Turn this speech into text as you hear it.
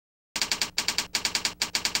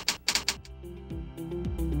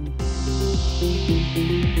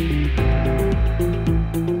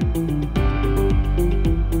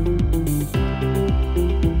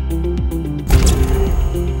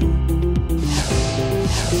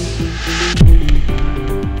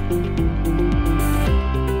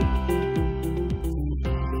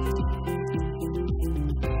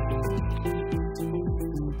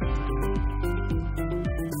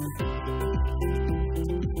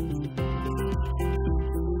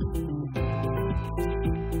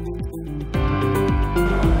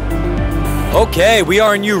Okay, we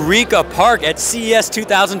are in Eureka Park at CES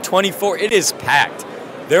 2024. It is packed.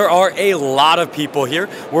 There are a lot of people here.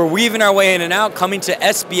 We're weaving our way in and out, coming to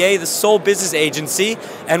SBA, the Seoul Business Agency,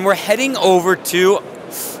 and we're heading over to,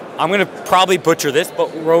 I'm going to probably butcher this,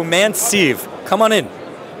 but Romansive. Come on in.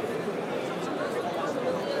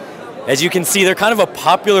 As you can see, they're kind of a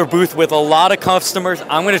popular booth with a lot of customers.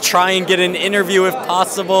 I'm going to try and get an interview if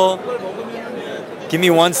possible. Give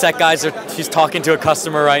me one sec, guys. She's talking to a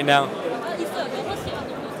customer right now.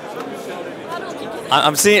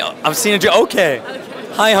 I'm seeing a Jay. Okay.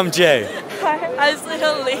 Hi, I'm Jay. Hi, I'm Soo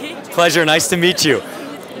Hyun Lee. Pleasure. Nice to meet you.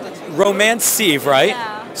 Romansive, right?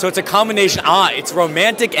 Yeah. So it's a combination. It's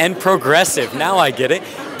romantic and progressive. Now I get it.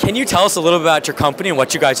 Can you tell us a little bit about your company and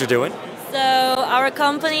what you guys are doing? So our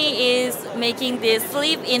company is making this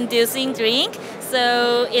sleep-inducing drink.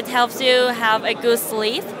 So it helps you have a good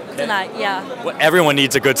sleep tonight. Yeah. Well, everyone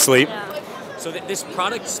needs a good sleep. Yeah. So this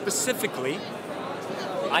product specifically,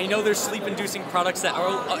 I know there's sleep-inducing products that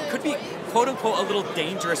are could be quote-unquote a little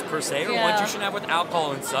dangerous per se, or ones you shouldn't have with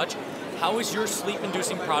alcohol and such. How is your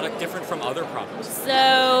sleep-inducing product different from other products?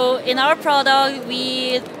 So in our product,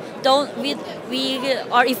 we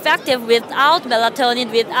are effective without melatonin,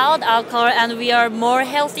 without alcohol, and we are more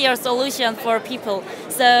healthier solution for people.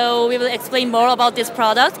 So we will explain more about this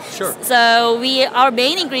product. Sure. So our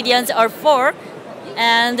main ingredients are 4.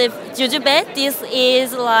 And jujube, this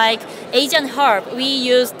is like Asian herb. We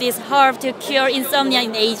use this herb to cure insomnia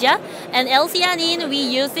in Asia. And L-theanine, we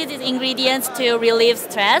use these ingredients to relieve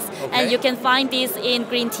stress. Okay. And you can find this in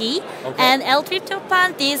green tea. Okay. And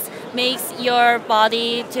L-tryptophan, this makes your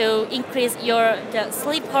body to increase the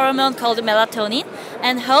sleep hormone called melatonin.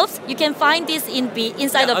 And hops, you can find this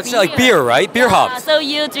inside of beer. Like beer, right? Beer hops. So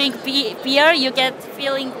you drink beer, you get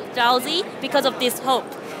feeling drowsy because of this hop.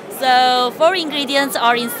 So 4 ingredients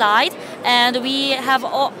are inside, and we have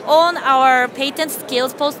on our patent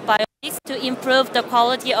skills post-biotics to improve the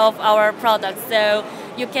quality of our products. So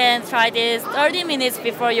you can try this 30 minutes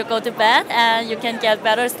before you go to bed, and you can get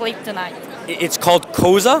better sleep tonight. It's called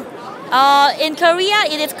COZA? In Korea,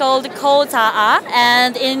 it is called COZA,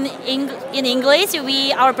 and in English,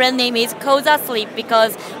 our brand name is COZA SLEEP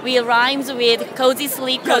because we rhymes with cozy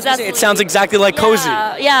sleep. COZA sleep. It sounds exactly like cozy.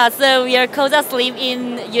 Yeah, so we are COZA SLEEP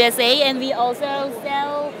in USA, and we also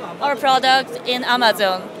sell our product in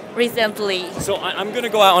Amazon recently. So I'm going to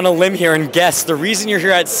go out on a limb here and guess the reason you're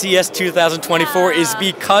here at CES 2024 is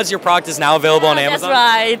because your product is now available on Amazon?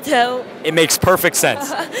 That's right. It makes perfect sense.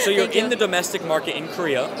 So you're in the domestic market in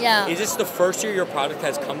Korea. Yeah. Is this the first year your product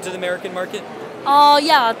has come to the American market?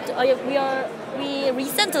 Yeah. We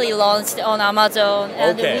recently launched on Amazon,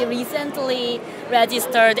 and we recently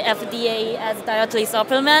registered FDA as dietary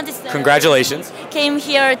supplement. So Congratulations. Came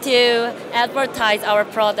here to advertise our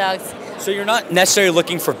products. So you're not necessarily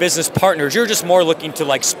looking for business partners, you're just more looking to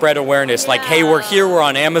like spread awareness, like, hey, we're here, we're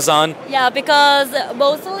on Amazon. Yeah, because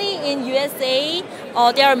mostly in USA,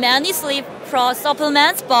 there are many sleep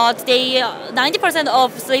supplements, but 90%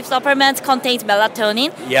 of sleep supplements contains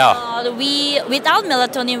melatonin. Yeah. Without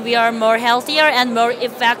melatonin, we are more healthier and more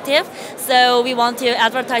effective. So we want to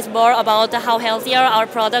advertise more about how healthier our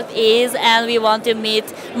product is, and we want to meet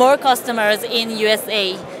more customers in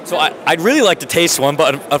USA. So I'd really like to taste one,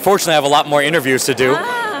 but unfortunately I have a lot more interviews to do.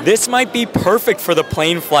 This might be perfect for the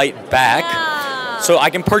plane flight back. Yeah. So I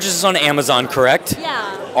can purchase this on Amazon, correct?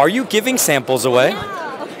 Yeah. Are you giving samples away?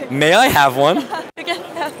 Yeah. Okay. May I have one? You can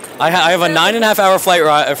have. I have a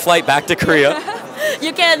 9.5-hour flight back to Korea.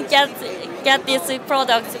 You can get this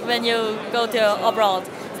product when you go to abroad.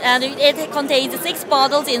 And it contains 6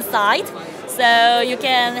 bottles inside. So you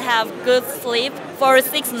can have good sleep for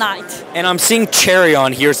 6 nights. And I'm seeing cherry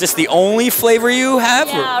on here. Is this the only flavor you have?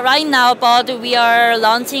 Yeah, right now, but we are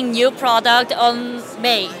launching new product on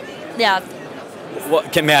May. Yeah.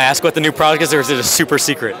 May I ask what the new product is, or is it a super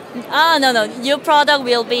secret? No. New product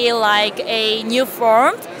will be like a new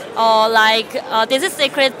form. Or this is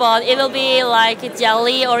secret, but it will be like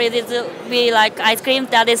jelly, or it will be like ice cream.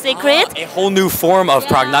 That is secret. A whole new form of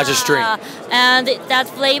product, not just drink. And that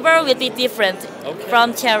flavor will be different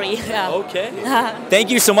from cherry. Yeah. Okay. Thank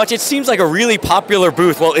you so much. It seems like a really popular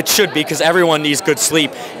booth. Well, it should be, because everyone needs good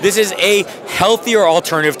sleep. This is a healthier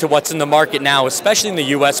alternative to what's in the market now, especially in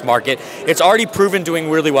the US market. It's already proven doing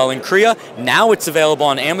really well in Korea. Now it's available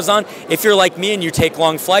on Amazon. If you're like me and you take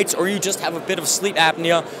long flights, or you just have a bit of sleep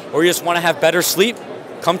apnea, or you just want to have better sleep,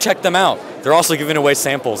 come check them out. They're also giving away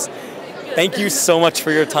samples. Thank you so much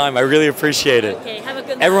for your time. I really appreciate it. Okay, have a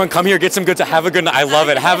good night. Everyone come here, get some good, have a good night. I love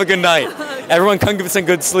it. Have a good night. Everyone come get some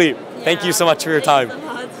good sleep. Thank you so much for your time.